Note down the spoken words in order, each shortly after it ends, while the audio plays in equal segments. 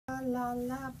la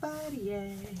la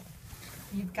buddy.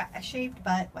 You've got a shaved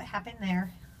butt. What happened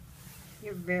there?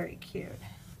 You're very cute.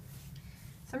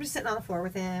 So I'm just sitting on the floor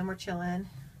with him. We're chilling.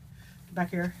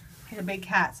 Back here. He's a big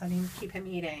cat, so I need to keep him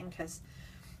eating because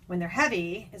when they're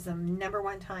heavy is the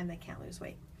 #1 time they can't lose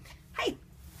weight. Hey,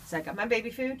 so I got my baby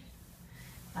food.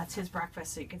 That's his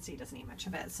breakfast, so you can see he doesn't eat much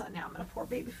of it. So now I'm going to pour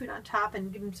baby food on top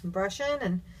and give him some brushing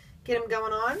and get him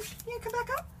going on. Yeah, come back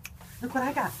up. Look what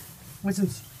I got. What's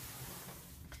this?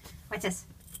 What's this?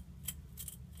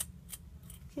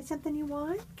 Is something you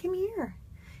want? Come here.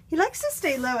 He likes to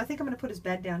stay low. I think I'm going to put his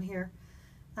bed down here.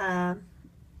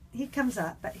 He comes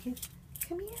up, but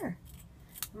come here.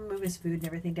 I'm going to move his food and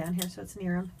everything down here so it's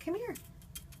near him. Come here.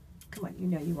 Come on, you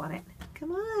know you want it.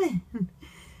 Come on.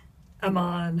 Come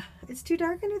on. It's too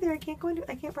dark under there. I can't go under.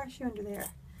 I can't brush you under there.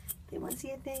 They won't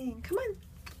see a thing. Come on.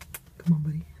 Come on,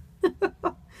 buddy.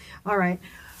 All right.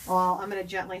 Well, I'm going to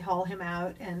gently haul him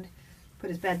out and put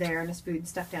his bed there and his food and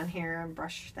stuff down here and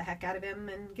brush the heck out of him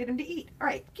and get him to eat. All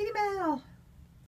right, Kitty Bell.